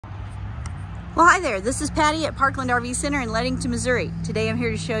Well, hi there. This is Patty at Parkland RV Center in Leadington, Missouri. Today I'm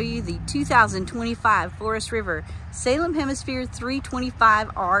here to show you the 2025 Forest River Salem Hemisphere 325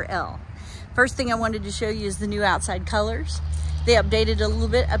 RL. First thing I wanted to show you is the new outside colors. They updated a little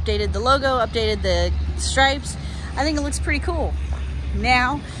bit, updated the logo, updated the stripes. I think it looks pretty cool.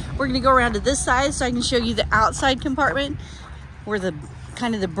 Now we're going to go around to this side so I can show you the outside compartment where the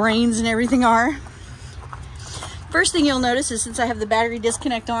kind of the brains and everything are. First thing you'll notice is since I have the battery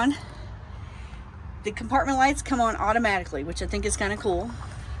disconnect on, the compartment lights come on automatically, which I think is kind of cool.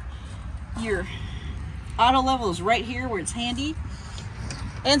 Your auto level is right here where it's handy,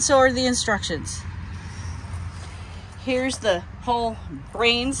 and so are the instructions. Here's the whole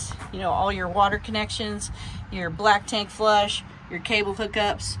brains, you know, all your water connections, your black tank flush, your cable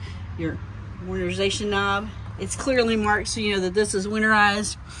hookups, your winterization knob. It's clearly marked so you know that this is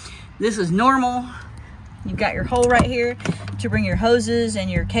winterized. This is normal. You've got your hole right here to bring your hoses and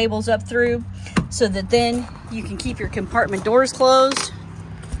your cables up through so that then you can keep your compartment doors closed,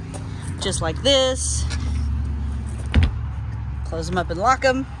 just like this. Close them up and lock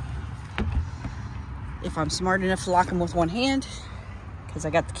them. If I'm smart enough to lock them with one hand, because I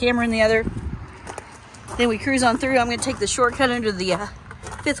got the camera in the other. Then we cruise on through. I'm going to take the shortcut under the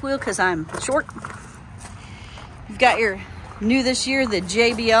fifth wheel because I'm short. You've got your new this year, the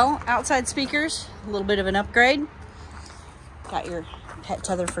JBL outside speakers, a little bit of an upgrade. Got your pet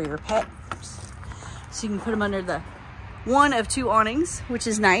tether for your pet, so you can put them under the one of two awnings, which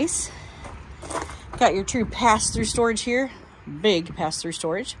is nice. Got your true pass-through storage here, big pass-through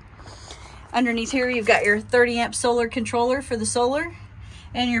storage. Underneath here, you've got your 30 amp solar controller for the solar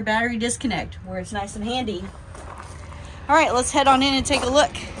and your battery disconnect where it's nice and handy. All right, let's head on in and take a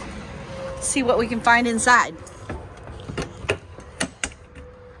look, see what we can find inside.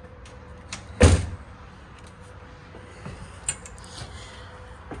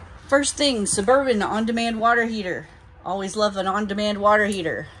 First thing, Suburban on-demand water heater. Always love an on-demand water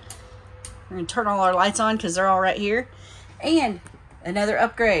heater. We're gonna turn all our lights on because they're all right here. And another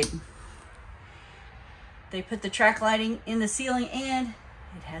upgrade. They put the track lighting in the ceiling and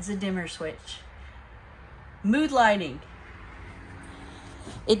it has a dimmer switch. Mood lighting.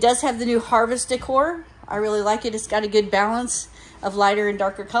 It does have the new Harvest decor. I really like it. It's got a good balance of lighter and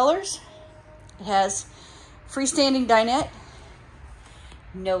darker colors. It has freestanding dinette.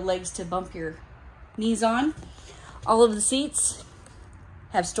 No legs to bump your knees on. All of the seats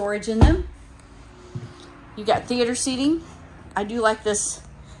have storage in them. You got theater seating. I do like this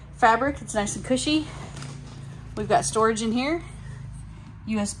fabric. It's nice and cushy. We've got storage in here,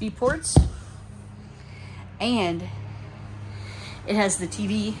 USB ports, and it has the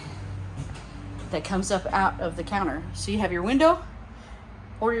TV that comes up out of the counter. So you have your window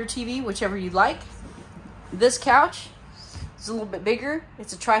or your TV, whichever you like. This couch is a little bit bigger.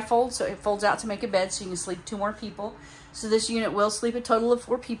 It's a tri-fold, so it folds out to make a bed so you can sleep 2 more people. So this unit will sleep a total of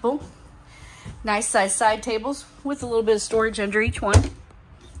 4 people. Nice size side tables with a little bit of storage under each one.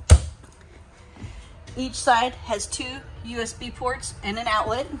 Each side has 2 USB ports and an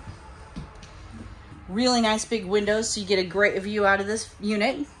outlet. Really nice big windows so you get a great view out of this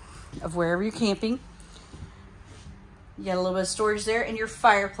unit of wherever you're camping. You got a little bit of storage there and your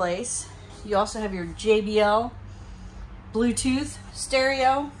fireplace. You also have your JBL Bluetooth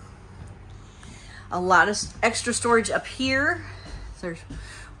stereo. A lot of extra storage up here. There's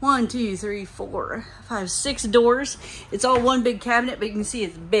 1, 2, 3, 4, 5, 6 doors. It's all one big cabinet, but you can see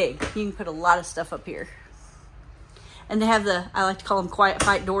it's big. You can put a lot of stuff up here. And they have the, I like to call them quiet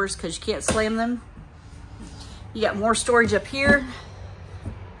fight doors because you can't slam them. You got more storage up here.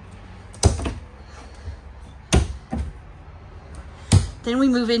 Then we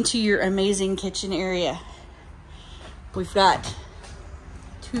move into your amazing kitchen area. We've got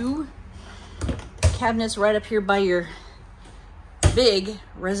 2 cabinets right up here by your big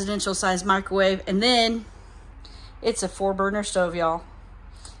residential size microwave, and then it's a 4-burner stove, y'all.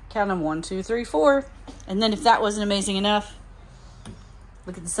 Count them, 1, 2, 3, 4. And then if that wasn't amazing enough,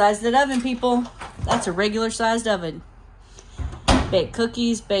 look at the size of that oven, people. That's a regular sized oven. Bake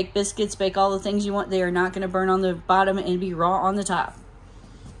cookies, bake biscuits, bake all the things you want. They are not going to burn on the bottom and be raw on the top.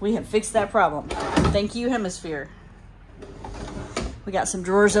 We have fixed that problem. Thank you, Hemisphere. We got some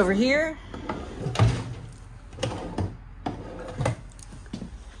drawers over here.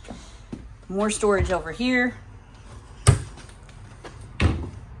 More storage over here.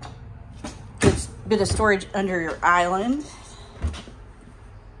 Good bit of storage under your island.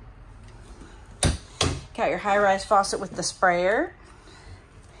 Got your high-rise faucet with the sprayer.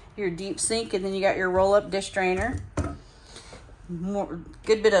 Your deep sink, and then you got your roll-up dish drainer.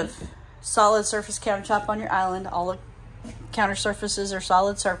 Good bit of solid surface countertop on your island. All the counter surfaces are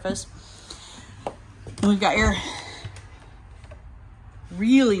solid surface. And we've got your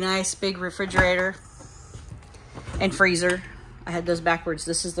really nice big refrigerator and freezer. I had those backwards.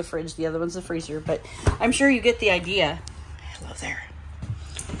 This is the fridge, the other one's the freezer, but I'm sure you get the idea. Hello there.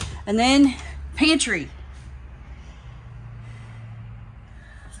 And then pantry.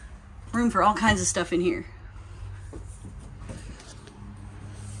 Room for all kinds of stuff in here.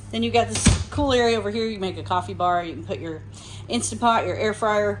 Then you've got this cool area over here. You can make a coffee bar. You can put your Instant Pot, your air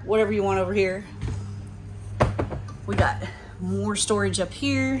fryer, whatever you want over here. We got more storage up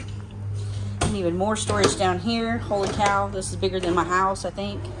here. And even more storage down here. Holy cow, this is bigger than my house, I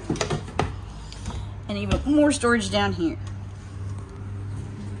think. And even more storage down here.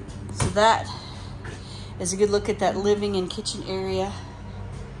 So that is a good look at that living and kitchen area.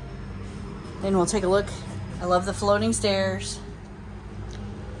 Then we'll take a look. I love the floating stairs.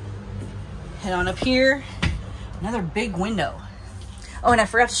 Head on up here. Another big window. Oh, and I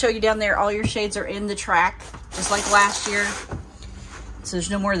forgot to show you down there, all your shades are in the track, just like last year. So there's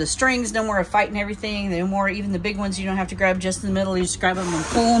no more of the strings, no more of fighting everything, no more, even the big ones you don't have to grab just in the middle. You just grab them and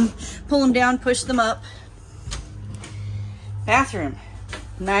pull them down, push them up. Bathroom.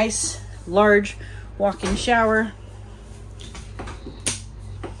 Nice, large walk-in shower.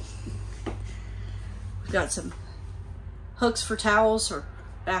 We've got some hooks for towels or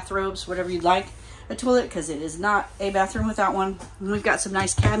bathrobes, whatever you'd like. A toilet, because it is not a bathroom without one. And we've got some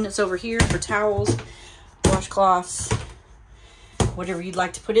nice cabinets over here for towels, washcloths, whatever you'd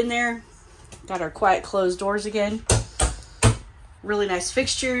like to put in there. Got our quiet closed doors again. Really nice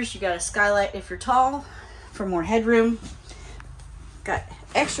fixtures. You got a skylight if you're tall for more headroom. Got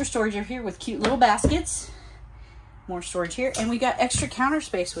extra storage over here with cute little baskets. More storage here. And we got extra counter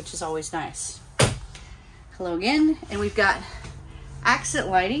space, which is always nice. Hello again. And we've got accent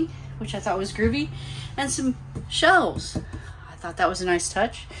lighting, which I thought was groovy, and some shelves. I thought that was a nice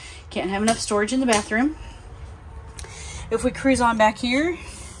touch. Can't have enough storage in the bathroom. If we cruise on back here,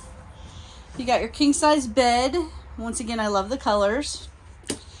 you got your king size bed. Once again, I love the colors.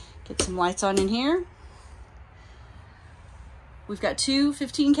 Get some lights on in here. We've got two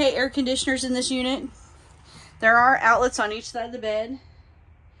 15K air conditioners in this unit. There are outlets on each side of the bed.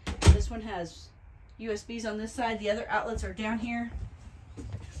 This one has USBs on this side. The other outlets are down here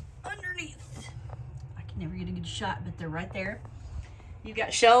underneath. I can never get a good shot, but they're right there. You've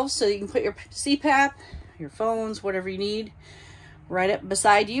got shelves so you can put your CPAP, your phones, whatever you need, right up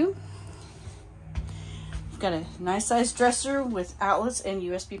beside you. You've got a nice sized dresser with outlets and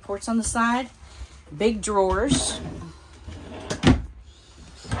USB ports on the side. Big drawers.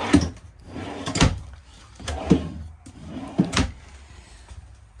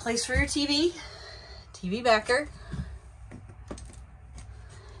 Place for your TV backer.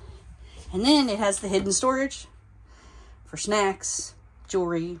 And then it has the hidden storage for snacks,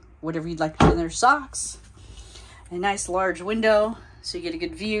 jewelry, whatever you'd like to put in there, socks. A nice large window so you get a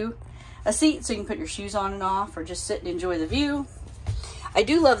good view. A seat so you can put your shoes on and off or just sit and enjoy the view. I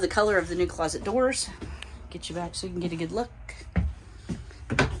do love the color of the new closet doors. Get you back so you can get a good look.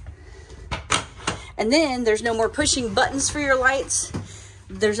 And then there's no more pushing buttons for your lights.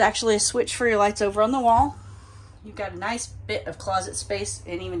 There's actually a switch for your lights over on the wall. You've got a nice bit of closet space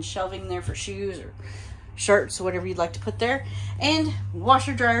and even shelving there for shoes or shirts, whatever you'd like to put there. And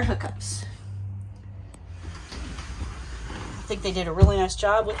washer dryer hookups. I think they did a really nice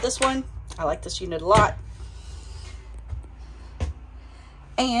job with this one. I like this unit a lot.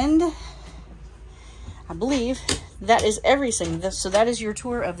 And I believe that is everything. So that is your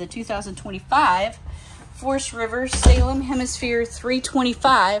tour of the 2025 Forest River Salem Hemisphere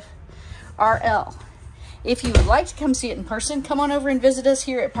 325 RL. If you would like to come see it in person, come on over and visit us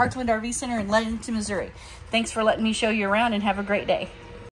here at Parkland RV Center in Leadington, Missouri. Thanks for letting me show you around and have a great day.